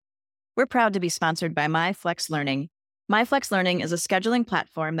We're proud to be sponsored by MyFlexLearning. MyFlexLearning is a scheduling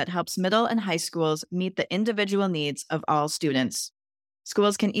platform that helps middle and high schools meet the individual needs of all students.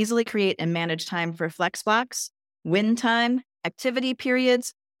 Schools can easily create and manage time for flex blocks, win time, activity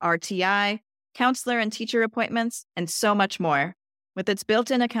periods, RTI, counselor and teacher appointments, and so much more. With its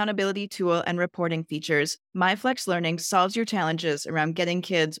built-in accountability tool and reporting features, MyFlexLearning solves your challenges around getting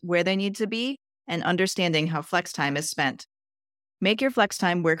kids where they need to be and understanding how flex time is spent. Make your flex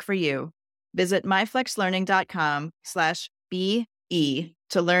time work for you. Visit myflexlearning.com/BE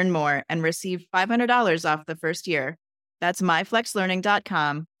to learn more and receive $500 off the first year. That's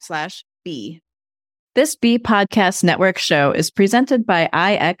myflexlearning.com/B. This B Podcast Network show is presented by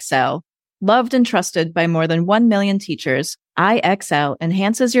IXL. Loved and trusted by more than 1 million teachers, IXL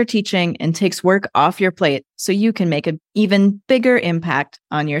enhances your teaching and takes work off your plate so you can make an even bigger impact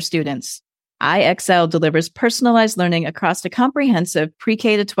on your students. IXL delivers personalized learning across a comprehensive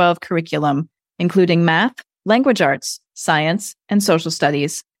pre-K to 12 curriculum, including math, language arts, science, and social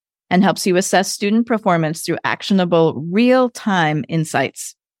studies, and helps you assess student performance through actionable, real-time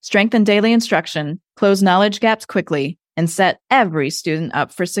insights, strengthen daily instruction, close knowledge gaps quickly, and set every student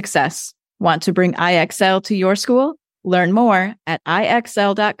up for success. Want to bring IXL to your school? Learn more at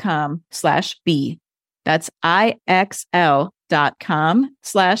ixl.com/B. That's ixl.com/BE.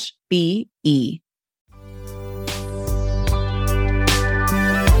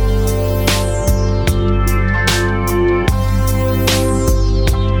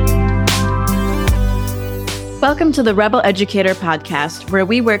 Welcome to the Rebel Educator Podcast, where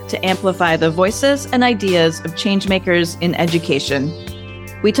we work to amplify the voices and ideas of changemakers in education.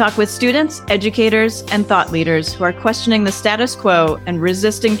 We talk with students, educators, and thought leaders who are questioning the status quo and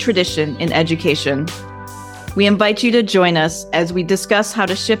resisting tradition in education. We invite you to join us as we discuss how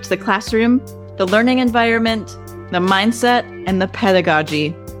to shift the classroom, the learning environment, the mindset, and the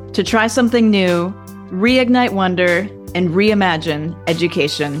pedagogy to try something new, reignite wonder, and reimagine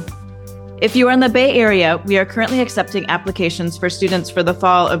education. If you are in the Bay Area, we are currently accepting applications for students for the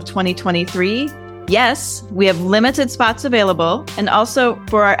fall of 2023. Yes, we have limited spots available, and also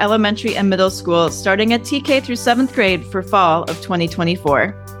for our elementary and middle school starting at TK through 7th grade for fall of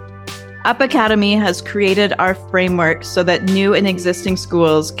 2024. Up Academy has created our framework so that new and existing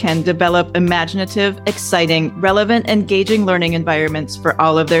schools can develop imaginative, exciting, relevant, engaging learning environments for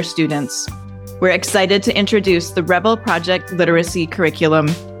all of their students. We're excited to introduce the Rebel Project Literacy Curriculum.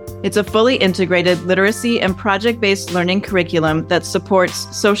 It's a fully integrated literacy and project-based learning curriculum that supports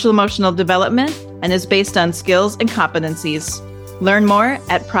social-emotional development and is based on skills and competencies. Learn more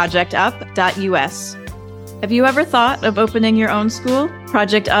at projectup.us. Have you ever thought of opening your own school?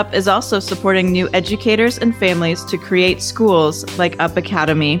 Project Up is also supporting new educators and families to create schools like Up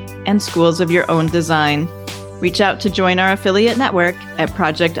Academy and schools of your own design. Reach out to join our affiliate network at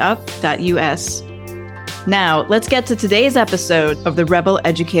projectup.us. Now, let's get to today's episode of the Rebel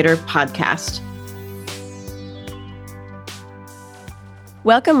Educator Podcast.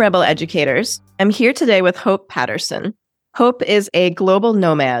 Welcome, Rebel Educators. I'm here today with Hope Paterson. Hope is a global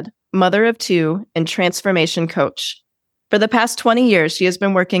nomad, mother of two, and transformation coach. For the past 20 years, she has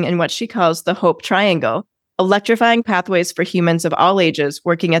been working in what she calls the Hope Triangle, electrifying pathways for humans of all ages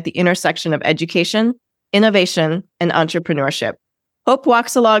working at the intersection of education, innovation, and entrepreneurship. Hope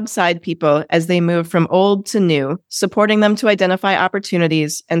walks alongside people as they move from old to new, supporting them to identify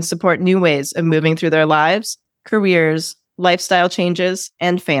opportunities and support new ways of moving through their lives, careers, lifestyle changes,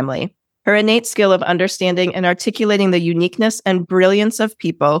 and family. Her innate skill of understanding and articulating the uniqueness and brilliance of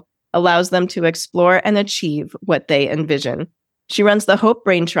people allows them to explore and achieve what they envision. She runs the Hope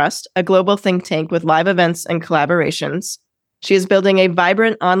Brain Trust, a global think tank with live events and collaborations. She is building a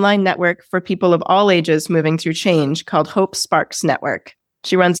vibrant online network for people of all ages moving through change called Hope Sparks Network.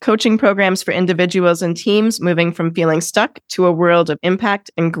 She runs coaching programs for individuals and teams moving from feeling stuck to a world of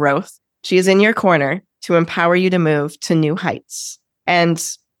impact and growth. She is in your corner to empower you to move to new heights. And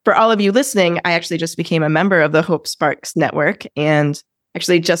for all of you listening, I actually just became a member of the Hope Sparks Network and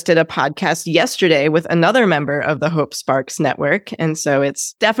actually just did a podcast yesterday with another member of the Hope Sparks Network. And so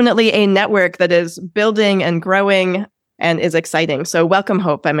it's definitely a network that is building and growing and is exciting. So welcome,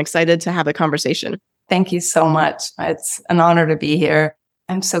 Hope. I'm excited to have a conversation. Thank you so much. It's an honor to be here.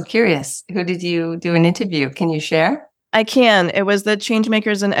 I'm so curious. Who did you do an interview? Can you share? I can. It was the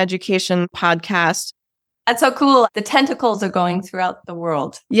Changemakers in Education podcast. That's so cool. The tentacles are going throughout the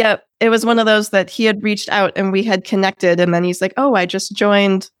world. Yep. It was one of those that he had reached out and we had connected. And then he's like, oh, I just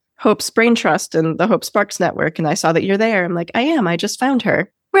joined Hope's Brain Trust and the Hope Sparks Network. And I saw that you're there. I'm like, I am. I just found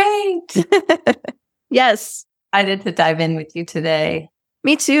her. Great. Yes. Excited to dive in with you today.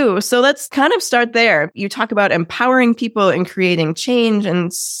 Me too. So let's kind of start there. You talk about empowering people and creating change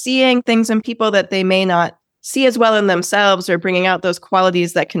and seeing things in people that they may not see as well in themselves, or bringing out those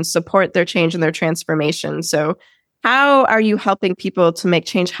qualities that can support their change and their transformation. So how are you helping people to make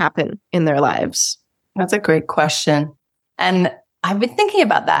change happen in their lives? That's a great question. And I've been thinking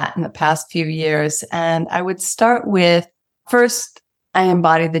about that in the past few years. And I would start with, first, I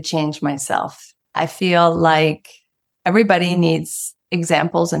embody the change myself. I feel like everybody needs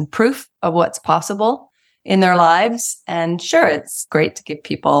examples and proof of what's possible in their lives. And sure, it's great to give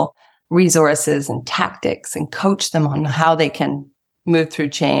people resources and tactics and coach them on how they can move through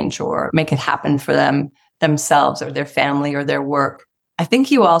change or make it happen for themselves or their family or their work. I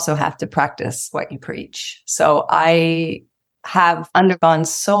think you also have to practice what you preach. So I have undergone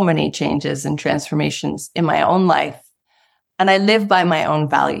so many changes and transformations in my own life, and I live by my own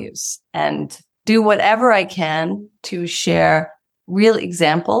values and do whatever I can to share real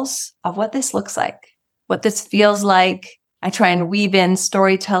examples of what this looks like, what this feels like. I try and weave in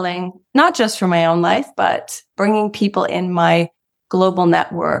storytelling, not just for my own life, but bringing people in my global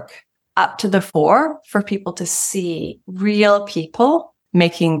network up to the fore for people to see real people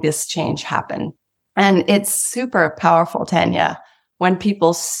making this change happen. And it's super powerful, Tanya, when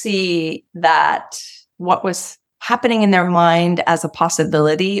people see that what was happening in their mind as a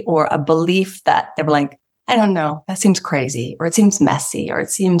possibility or a belief that they were like, I don't know, that seems crazy, or it seems messy, or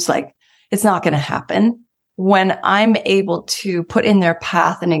it seems like it's not going to happen. When I'm able to put in their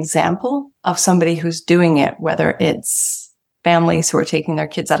path an example of somebody who's doing it, whether it's families who are taking their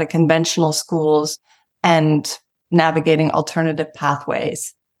kids out of conventional schools and navigating alternative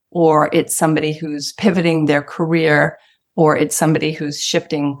pathways, or it's somebody who's pivoting their career, or it's somebody who's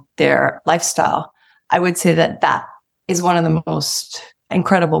shifting their lifestyle, I would say that that is one of the most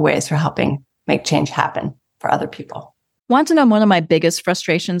incredible ways for helping make change happen for other people. Want to know one of my biggest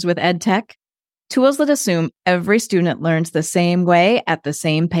frustrations with ed tech? Tools that assume every student learns the same way at the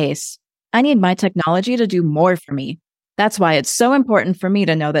same pace. I need my technology to do more for me. That's why it's so important for me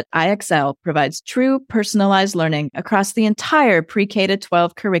to know that IXL provides true personalized learning across the entire pre-K to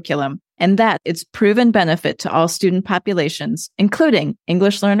 12 curriculum, and that its proven benefit to all student populations, including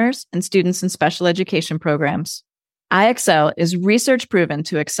English learners and students in special education programs. IXL is research proven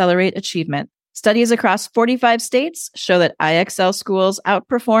to accelerate achievement. Studies across 45 states show that IXL schools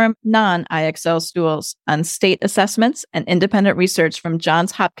outperform non-IXL schools on state assessments, and independent research from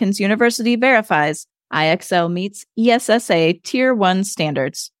Johns Hopkins University verifies IXL meets ESSA Tier 1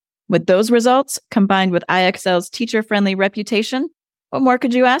 standards. With those results, combined with IXL's teacher-friendly reputation, what more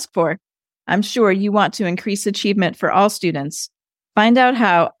could you ask for? I'm sure you want to increase achievement for all students. Find out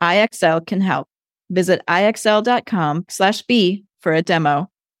how IXL can help. Visit IXL.com/B for a demo.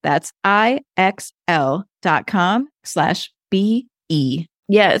 That's IXL.com/BE.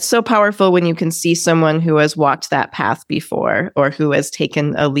 Yeah, it's so powerful when you can see someone who has walked that path before, or who has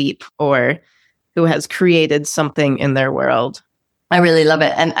taken a leap, or who has created something in their world. I really love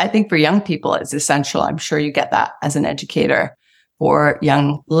it. And I think for young people, it's essential. I'm sure you get that as an educator, for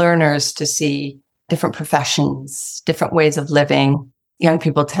young learners to see different professions, different ways of living. Young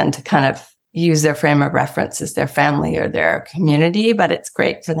people tend to kind of use their frame of reference as their family or their community, but it's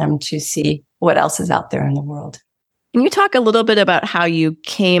great for them to see what else is out there in the world. Can you talk a little bit about how you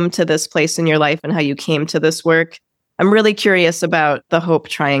came to this place in your life and how you came to this work? I'm really curious about the Hope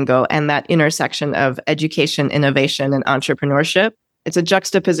Triangle and that intersection of education, innovation, and entrepreneurship. It's a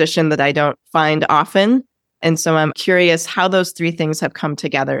juxtaposition that I don't find often. And so I'm curious how those three things have come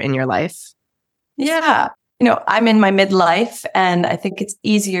together in your life. Yeah. I'm in my midlife, and I think it's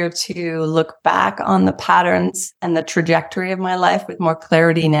easier to look back on the patterns and the trajectory of my life with more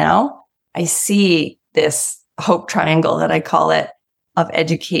clarity now. I see this hope triangle, that I call it, of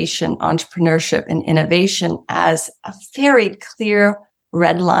education, entrepreneurship, and innovation as a very clear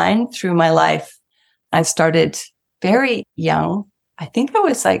red line through my life. I started very young. I think I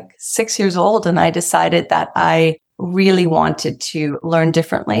was like 6 years old, and I decided that I really wanted to learn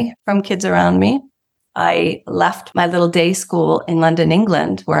differently from kids around me. I left my little day school in London,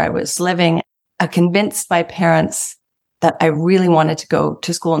 England, where I was living. I convinced my parents that I really wanted to go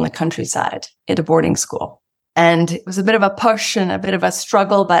to school in the countryside at a boarding school. And it was a bit of a push and a bit of a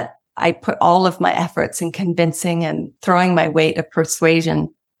struggle, but I put all of my efforts in convincing and throwing my weight of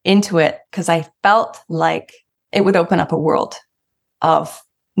persuasion into it, because I felt like it would open up a world of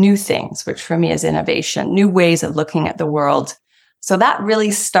new things, which for me is innovation, new ways of looking at the world. So that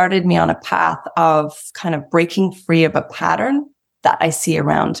really started me on a path of kind of breaking free of a pattern that I see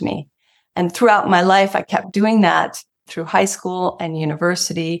around me. And throughout my life, I kept doing that through high school and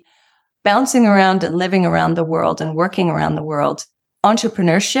university, bouncing around and living around the world and working around the world.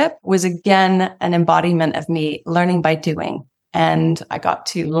 Entrepreneurship was again an embodiment of me learning by doing. And I got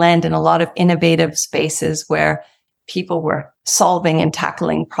to land in a lot of innovative spaces where people were solving and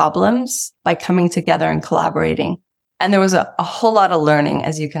tackling problems by coming together and collaborating. And there was a whole lot of learning,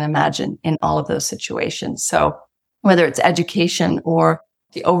 as you can imagine, in all of those situations. So whether it's education or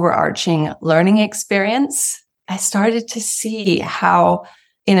the overarching learning experience, I started to see how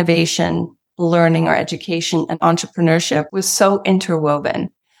innovation, learning or education and entrepreneurship was so interwoven.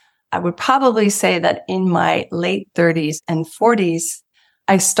 I would probably say that in my late 30s and 40s,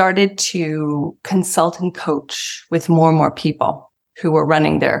 I started to consult and coach with more and more people who were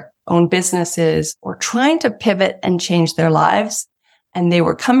running their own businesses or trying to pivot and change their lives. And they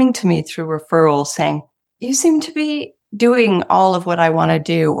were coming to me through referrals saying, you seem to be doing all of what I want to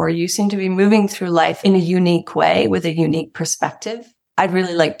do, or you seem to be moving through life in a unique way with a unique perspective. I'd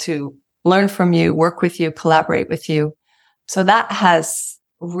really like to learn from you, work with you, collaborate with you. So that has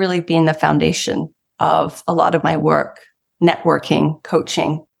really been the foundation of a lot of my work, networking,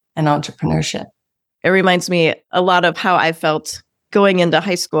 coaching, and entrepreneurship. It reminds me a lot of how I felt going into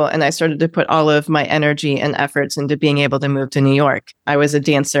high school, and I started to put all of my energy and efforts into being able to move to New York. I was a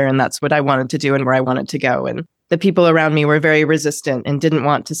dancer, and that's what I wanted to do and where I wanted to go. And the people around me were very resistant and didn't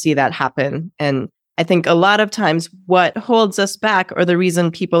want to see that happen. And I think a lot of times what holds us back, or the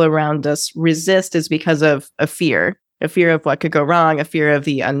reason people around us resist, is because of a fear of what could go wrong, a fear of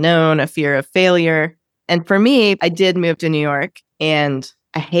the unknown, a fear of failure. And for me, I did move to New York and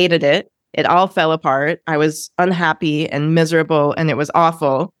I hated it. It all fell apart. I was unhappy and miserable and it was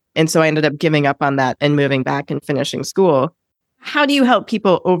awful. And so I ended up giving up on that and moving back and finishing school. How do you help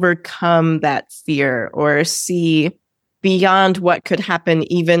people overcome that fear or see beyond what could happen,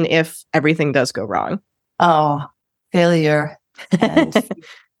 even if everything does go wrong? Oh, failure and fear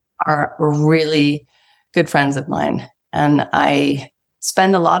are really good friends of mine. And I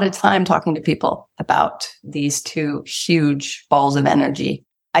spend a lot of time talking to people about these two huge balls of energy.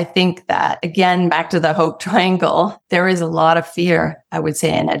 I think that, again, back to the hope triangle, there is a lot of fear, I would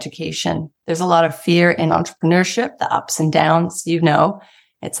say, in education. There's a lot of fear in entrepreneurship, the ups and downs,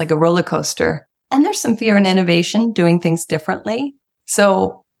 it's like a roller coaster. And there's some fear in innovation, doing things differently.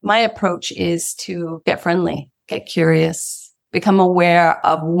 So my approach is to get friendly, get curious, become aware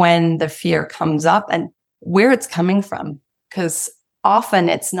of when the fear comes up and where it's coming from. Because often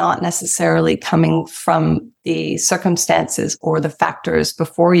it's not necessarily coming from the circumstances or the factors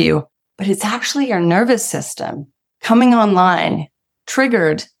before you, but it's actually your nervous system coming online,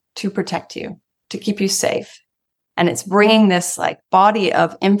 triggered to protect you, to keep you safe. And it's bringing this body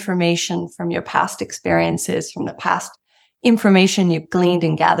of information from your past experiences, from the past information you've gleaned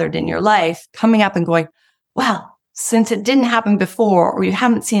and gathered in your life, coming up and going, well, since it didn't happen before, or you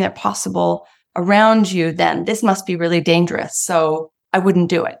haven't seen it possible around you, then this must be really dangerous. So I wouldn't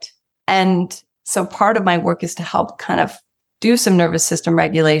do it. And so part of my work is to help kind of do some nervous system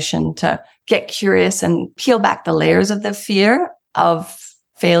regulation, to get curious and peel back the layers of the fear of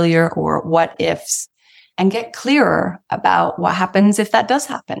failure or what ifs, and get clearer about what happens if that does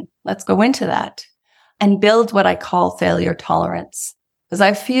happen. Let's go into that and build what I call failure tolerance, because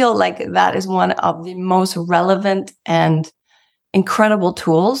I feel like that is one of the most relevant and incredible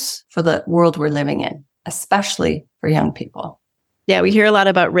tools for the world we're living in, especially for young people. Yeah, we hear a lot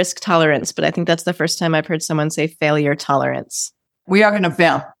about risk tolerance, but I think that's the first time I've heard someone say failure tolerance. We are going to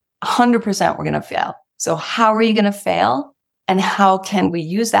fail. 100% we're going to fail. So how are you going to fail? And how can we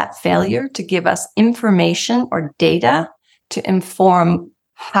use that failure to give us information or data to inform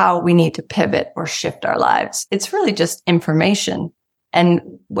how we need to pivot or shift our lives? It's really just information. And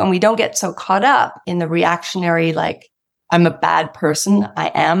when we don't get so caught up in the reactionary, I'm a bad person,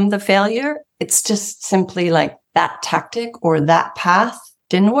 I am the failure, it's just simply that tactic or that path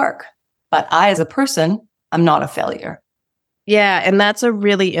didn't work. But I, as a person, I'm not a failure. Yeah, and that's a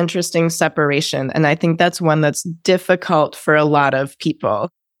really interesting separation. And I think that's one that's difficult for a lot of people,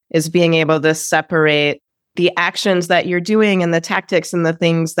 is being able to separate the actions that you're doing and the tactics and the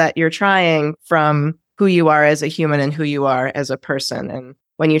things that you're trying from who you are as a human and who you are as a person. And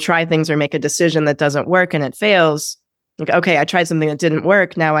when you try things or make a decision that doesn't work and it fails, okay, I tried something that didn't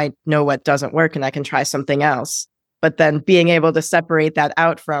work. Now I know what doesn't work and I can try something else. But then being able to separate that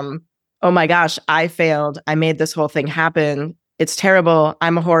out from, oh my gosh, I failed. I made this whole thing happen. It's terrible.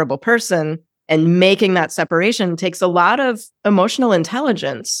 I'm a horrible person. And making that separation takes a lot of emotional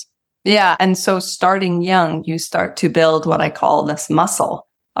intelligence. Yeah. And so starting young, you start to build what I call this muscle,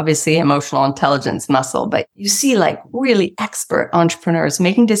 obviously emotional intelligence muscle, but you see really expert entrepreneurs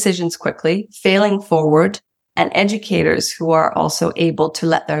making decisions quickly, failing forward, and educators who are also able to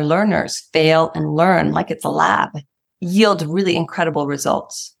let their learners fail and learn like it's a lab. yield really incredible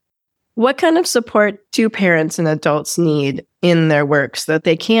results. What kind of support do parents and adults need in their work so that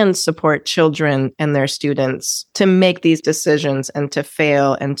they can support children and their students to make these decisions and to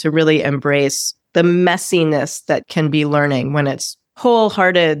fail and to really embrace the messiness that can be learning when it's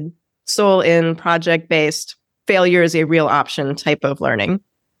wholehearted, soul-in, project-based, failure is a real option type of learning?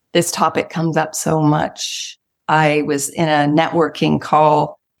 This topic comes up so much. I was in a networking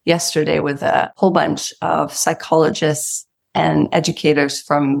call yesterday with a whole bunch of psychologists and educators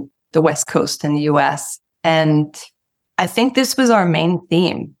from the West Coast in the US. And I think this was our main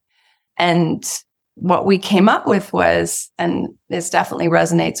theme. And what we came up with was, and this definitely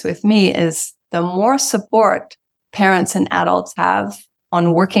resonates with me, is the more support parents and adults have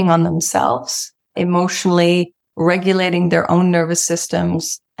on working on themselves, emotionally regulating their own nervous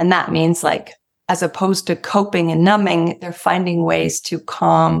systems. And that means, like, as opposed to coping and numbing, they're finding ways to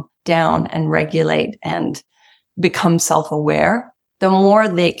calm down and regulate and become self-aware. The more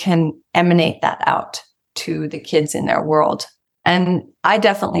they can emanate that out to the kids in their world. And I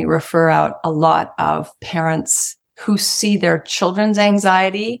definitely refer out a lot of parents who see their children's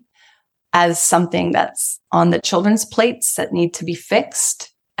anxiety as something that's on the children's plates that need to be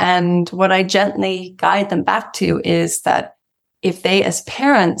fixed. And what I gently guide them back to is that if they, as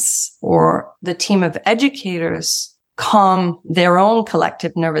parents or the team of educators, calm their own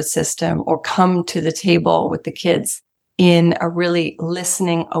collective nervous system or come to the table with the kids in a really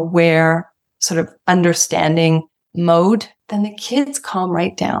listening, aware, sort of understanding mode, then the kids calm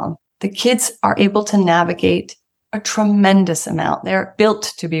right down. The kids are able to navigate a tremendous amount. They're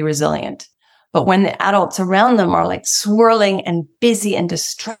built to be resilient. But when the adults around them are like swirling and busy and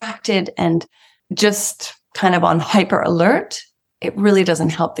distracted and just kind of on hyper alert, it really doesn't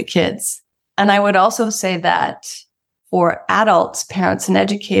help the kids. And I would also say that for adults, parents, and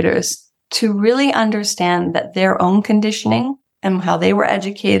educators to really understand that their own conditioning and how they were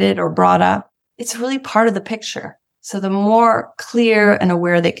educated or brought up, it's really part of the picture. So the more clear and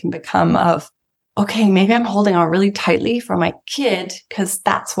aware they can become of, okay, maybe I'm holding on really tightly for my kid because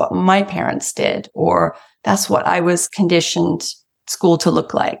that's what my parents did, or that's what I was conditioned school to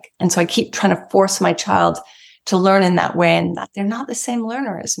look like. And so I keep trying to force my child to learn in that way, and that they're not the same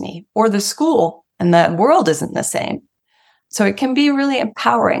learner as me, or the school and the world isn't the same. So it can be really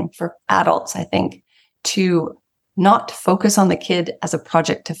empowering for adults, I think, to not focus on the kid as a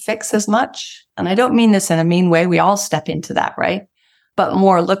project to fix as much. And I don't mean this in a mean way. We all step into that, right? But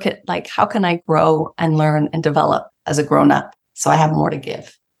more look at, like, how can I grow and learn and develop as a grown-up so I have more to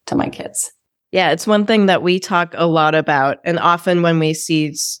give to my kids? Yeah, it's one thing that we talk a lot about. And often when we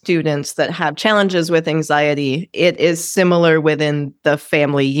see students that have challenges with anxiety, it is similar within the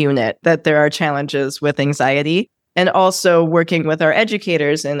family unit that there are challenges with anxiety. And also working with our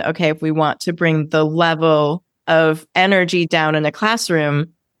educators and, okay, if we want to bring the level of energy down in a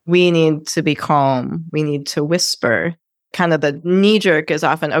classroom, we need to be calm. We need to whisper. Kind of the knee jerk is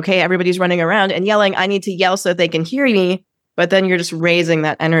often, okay, everybody's running around and yelling. I need to yell so that they can hear me. But then you're just raising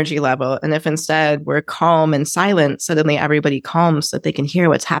that energy level. And if instead we're calm and silent, suddenly everybody calms so that they can hear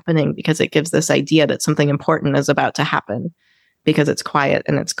what's happening, because it gives this idea that something important is about to happen because it's quiet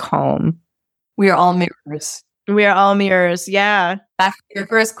and it's calm. We are all mirrors. We are all mirrors. Yeah. Back to your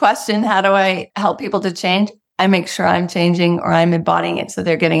first question, how do I help people to change? I make sure I'm changing or I'm embodying it so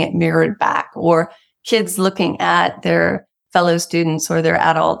they're getting it mirrored back, or kids looking at their fellow students or their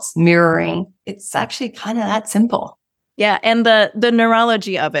adults mirroring. It's actually kind of that simple. Yeah. And the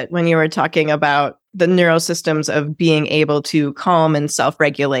neurology of it, when you were talking about the neurosystems of being able to calm and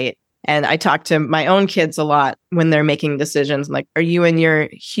self-regulate. And I talk to my own kids a lot when they're making decisions. I'm like, are you in your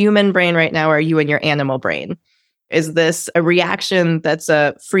human brain right now? Or are you in your animal brain? Is this a reaction that's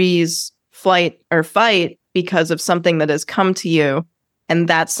a freeze, flight, or fight because of something that has come to you? And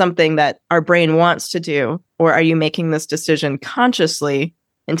that's something that our brain wants to do. Or are you making this decision consciously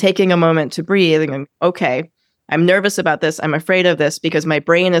and taking a moment to breathe and going, okay, I'm nervous about this. I'm afraid of this because my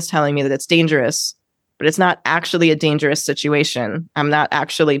brain is telling me that it's dangerous, but it's not actually a dangerous situation. I'm not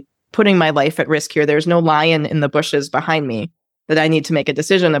actually putting my life at risk here. There's no lion in the bushes behind me that I need to make a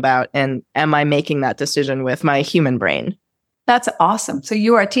decision about. And am I making that decision with my human brain? That's awesome. So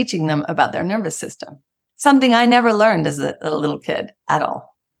you are teaching them about their nervous system. Something I never learned as a little kid at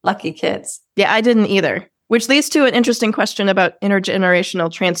all. Lucky kids. Yeah, I didn't either. Which leads to an interesting question about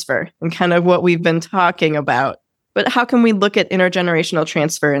intergenerational transfer and kind of what we've been talking about. But how can we look at intergenerational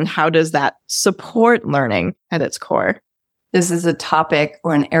transfer and how does that support learning at its core? This is a topic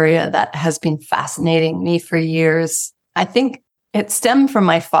or an area that has been fascinating me for years. I think it stemmed from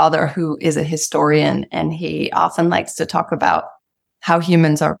my father, who is a historian, and he often likes to talk about how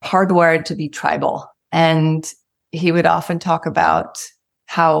humans are hardwired to be tribal. And he would often talk about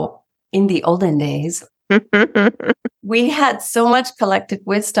how in the olden days, we had so much collective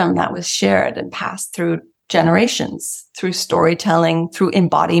wisdom that was shared and passed through generations, through storytelling, through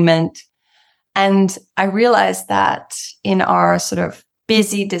embodiment. And I realized that in our sort of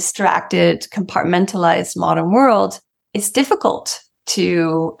busy, distracted, compartmentalized modern world, it's difficult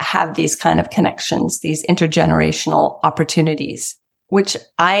to have these kind of connections, these intergenerational opportunities, which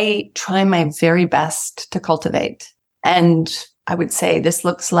I try my very best to cultivate. And I would say this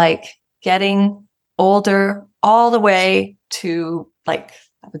looks like getting older all the way to, like,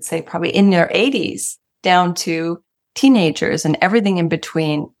 I would say probably in their 80s down to teenagers and everything in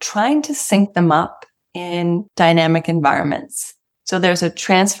between, trying to sync them up in dynamic environments. So there's a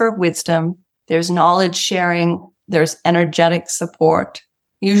transfer of wisdom, there's knowledge sharing, there's energetic support.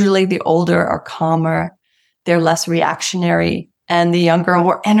 Usually the older are calmer, they're less reactionary, and the younger are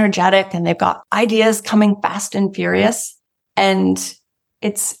more energetic, and they've got ideas coming fast and furious. And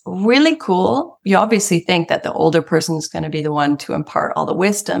it's really cool. You obviously think that the older person is going to be the one to impart all the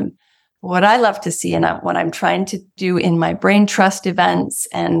wisdom. What I love to see and what I'm trying to do in my brain trust events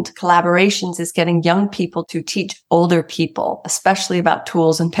and collaborations is getting young people to teach older people, especially about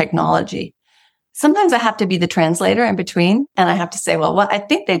tools and technology. Sometimes I have to be the translator in between, and I have to say, well, what I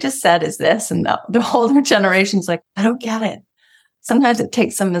think they just said is this. And the older generation's like, I don't get it. Sometimes it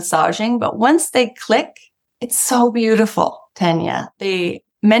takes some massaging, but once they click, it's so beautiful, Tanya. The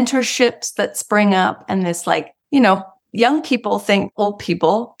mentorships that spring up and this, like, young people think old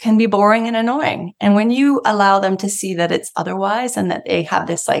people can be boring and annoying. And when you allow them to see that it's otherwise and that they have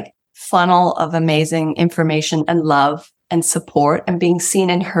this like funnel of amazing information and love and support and being seen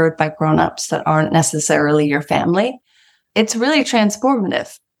and heard by grownups that aren't necessarily your family, it's really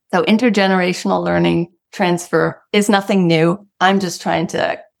transformative. So intergenerational learning transfer is nothing new. I'm just trying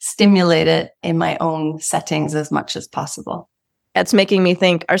to stimulate it in my own settings as much as possible. It's making me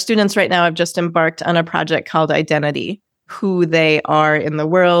think our students right now have just embarked on a project called Identity, who they are in the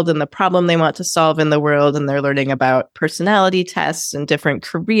world and the problem they want to solve in the world. And they're learning about personality tests and different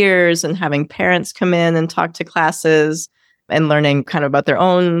careers and having parents come in and talk to classes and learning kind of about their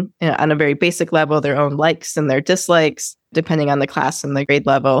own, on a very basic level, their own likes and their dislikes, depending on the class and the grade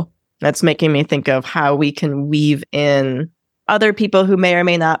level. That's making me think of how we can weave in other people who may or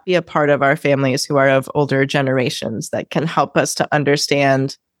may not be a part of our families who are of older generations that can help us to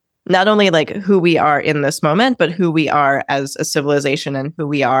understand not only like who we are in this moment, but who we are as a civilization and who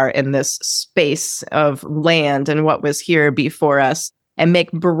we are in this space of land and what was here before us, and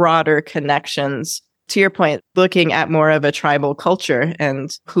make broader connections. To your point, looking at more of a tribal culture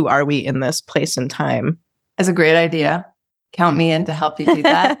and who are we in this place and time. That's a great idea. Count me in to help you do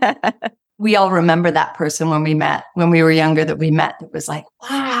that. We all remember that person when we were younger, that was like,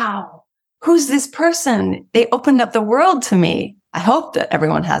 wow, who's this person? They opened up the world to me. I hope that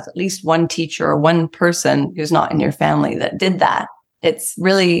everyone has at least one teacher or one person who's not in your family that did that. It's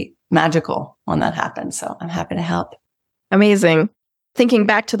really magical when that happens. So I'm happy to help. Amazing. Thinking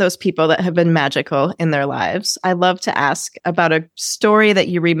back to those people that have been magical in their lives, I love to ask about a story that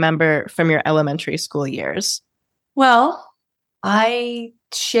you remember from your elementary school years. Well, I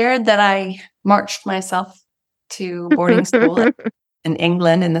shared that I marched myself to boarding school in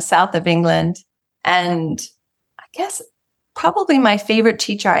England, in the south of England. And I guess probably my favorite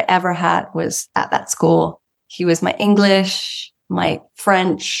teacher I ever had was at that school. He was my English, my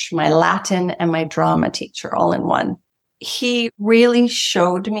French, my Latin, and my drama teacher all in one. He really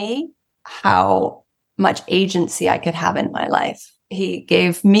showed me how much agency I could have in my life. He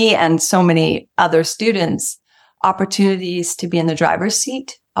gave me and so many other students opportunities to be in the driver's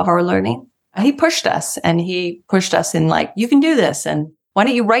seat of our learning. He pushed us in like, you can do this. And why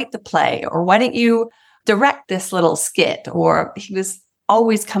don't you write the play? Or why don't you direct this little skit? Or he was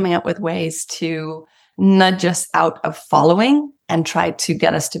always coming up with ways to nudge us out of following and try to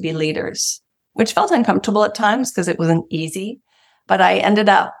get us to be leaders, which felt uncomfortable at times because it wasn't easy. But I ended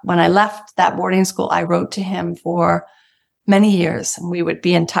up, when I left that boarding school, I wrote to him for many years, and we would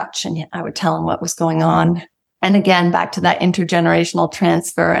be in touch, and I would tell him what was going on. And again, back to that intergenerational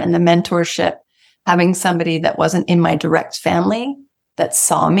transfer and the mentorship, having somebody that wasn't in my direct family that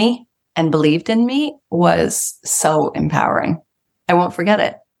saw me and believed in me was so empowering. I won't forget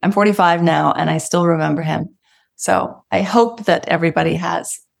it. I'm 45 now, and I still remember him. So I hope that everybody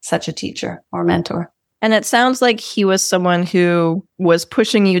has such a teacher or mentor. And it sounds like he was someone who was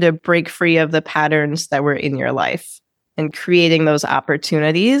pushing you to break free of the patterns that were in your life and creating those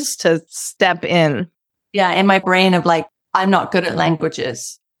opportunities to step in. Yeah, in my brain of like, I'm not good at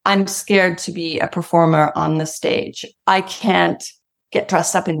languages. I'm scared to be a performer on the stage. I can't get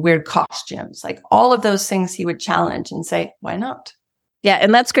dressed up in weird costumes. Like all of those things he would challenge and say, why not? Yeah,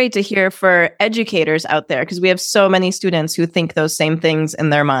 and that's great to hear for educators out there, because we have so many students who think those same things in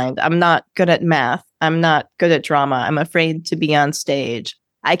their mind. I'm not good at math. I'm not good at drama. I'm afraid to be on stage.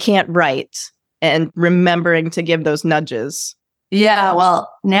 I can't write. And remembering to give those nudges. Yeah,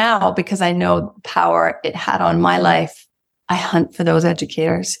 well, now because I know the power it had on my life, I hunt for those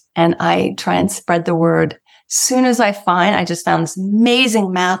educators and I try and spread the word. Soon as I just found this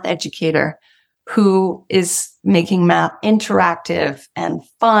amazing math educator who is making math interactive and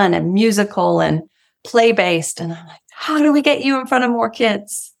fun and musical and play-based. And I'm like, how do we get you in front of more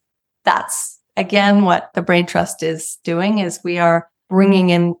kids? That's, again, what the Brain Trust is doing, is we are bringing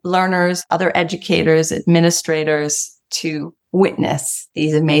in learners, other educators, administrators to witness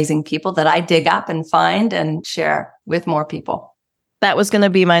these amazing people that I dig up and find and share with more people. That was going to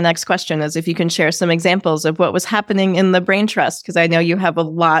be my next question, is if you can share some examples of what was happening in the Brain Trust, because I know you have a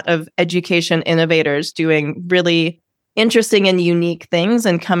lot of education innovators doing really interesting and unique things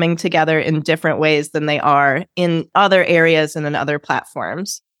and coming together in different ways than they are in other areas and in other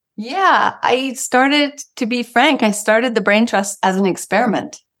platforms. Yeah, to be frank, I started the Brain Trust as an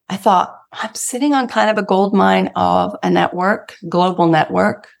experiment. I thought, I'm sitting on kind of a gold mine of a network, global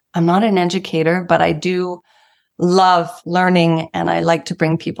network. I'm not an educator, but I do love learning and I like to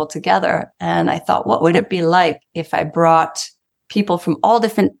bring people together. And I thought, what would it be like if I brought people from all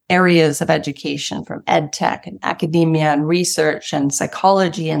different areas of education, from ed tech and academia and research and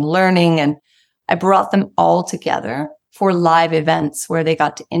psychology and learning. And I brought them all together for live events where they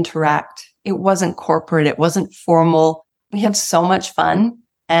got to interact. It wasn't corporate. It wasn't formal. We have so much fun.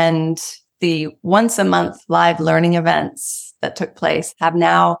 And the once a month live learning events that took place have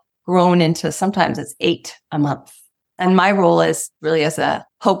now grown into, sometimes it's 8 a month. And my role is really as a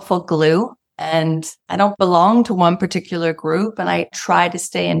hopeful glue. And I don't belong to one particular group and I try to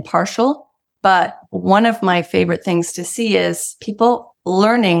stay impartial. But one of my favorite things to see is people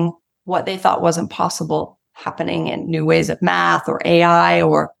learning what they thought wasn't possible, happening in new ways of math or AI,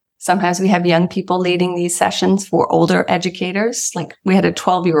 or sometimes we have young people leading these sessions for older educators. Like we had a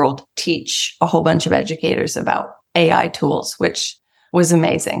 12-year-old teach a whole bunch of educators about AI tools, which was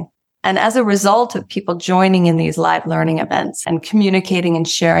amazing. And as a result of people joining in these live learning events and communicating and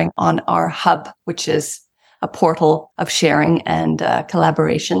sharing on our hub, which is a portal of sharing and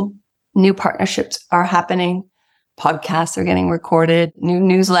collaboration, new partnerships are happening. Podcasts are getting recorded. New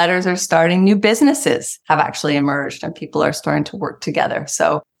newsletters are starting. New businesses have actually emerged and people are starting to work together.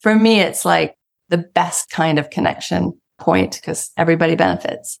 So for me, it's like the best kind of connection point because everybody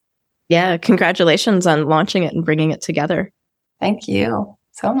benefits. Yeah. Congratulations on launching it and bringing it together. Thank you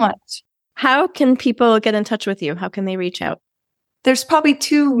so much. How can people get in touch with you? How can they reach out? There's probably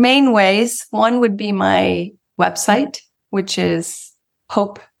 2 main ways. One would be my website, which is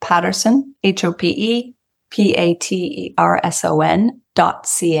Hope Paterson,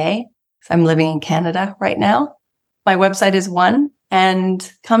 HOPEPATERSON.ca. So I'm living in Canada right now. My website is one,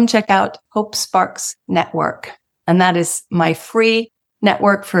 and come check out Hope Sparks Network. And that is my free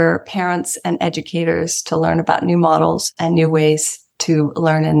network for parents and educators to learn about new models and new ways to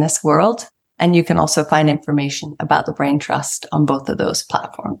learn in this world. And you can also find information about the Brain Trust on both of those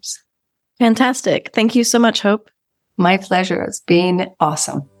platforms. Fantastic. Thank you so much, Hope. My pleasure. It's been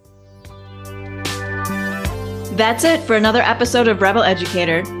awesome. That's it for another episode of Rebel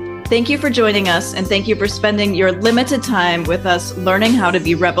Educator. Thank you for joining us, and thank you for spending your limited time with us learning how to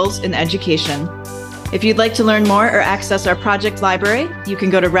be rebels in education. If you'd like to learn more or access our project library, you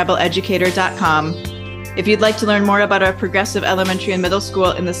can go to rebeleducator.com. If you'd like to learn more about our progressive elementary and middle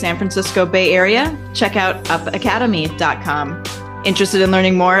school in the San Francisco Bay Area, check out upacademy.com. Interested in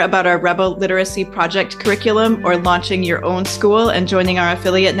learning more about our Rebel Literacy Project curriculum or launching your own school and joining our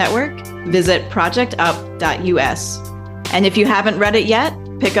affiliate network? Visit projectup.us. And if you haven't read it yet,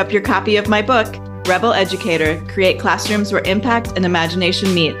 pick up your copy of my book, Rebel Educator, Create Classrooms Where Impact and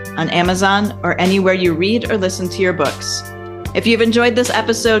Imagination Meet, on Amazon or anywhere you read or listen to your books. If you've enjoyed this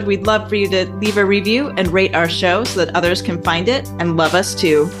episode, we'd love for you to leave a review and rate our show so that others can find it and love us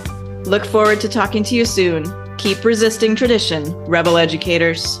too. Look forward to talking to you soon. Keep resisting tradition, Rebel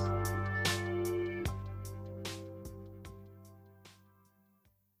Educators.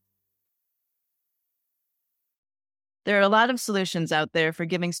 There are a lot of solutions out there for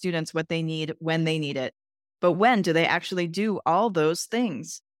giving students what they need when they need it. But when do they actually do all those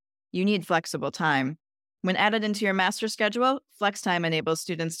things? You need flexible time. When added into your master schedule, flex time enables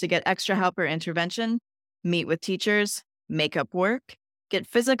students to get extra help or intervention, meet with teachers, make up work, get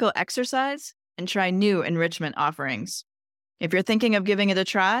physical exercise, and try new enrichment offerings. If you're thinking of giving it a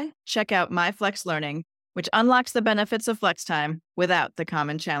try, check out My Flex Learning, which unlocks the benefits of FlexTime without the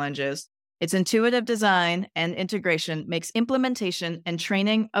common challenges. Its intuitive design and integration makes implementation and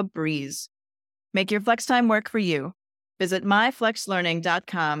training a breeze. Make your FlexTime work for you. Visit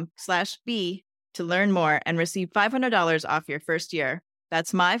myflexlearning.com/B to learn more and receive $500 off your first year.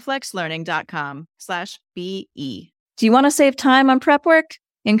 That's myflexlearning.com/BE. Do you want to save time on prep work?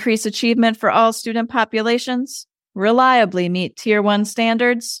 Increase achievement for all student populations? Reliably meet Tier 1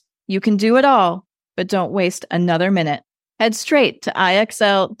 standards? You can do it all, but don't waste another minute. Head straight to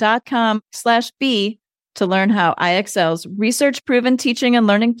ixl.com/B to learn how IXL's research-proven teaching and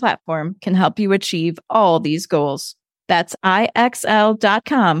learning platform can help you achieve all these goals. That's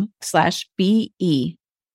ixl.com/BE.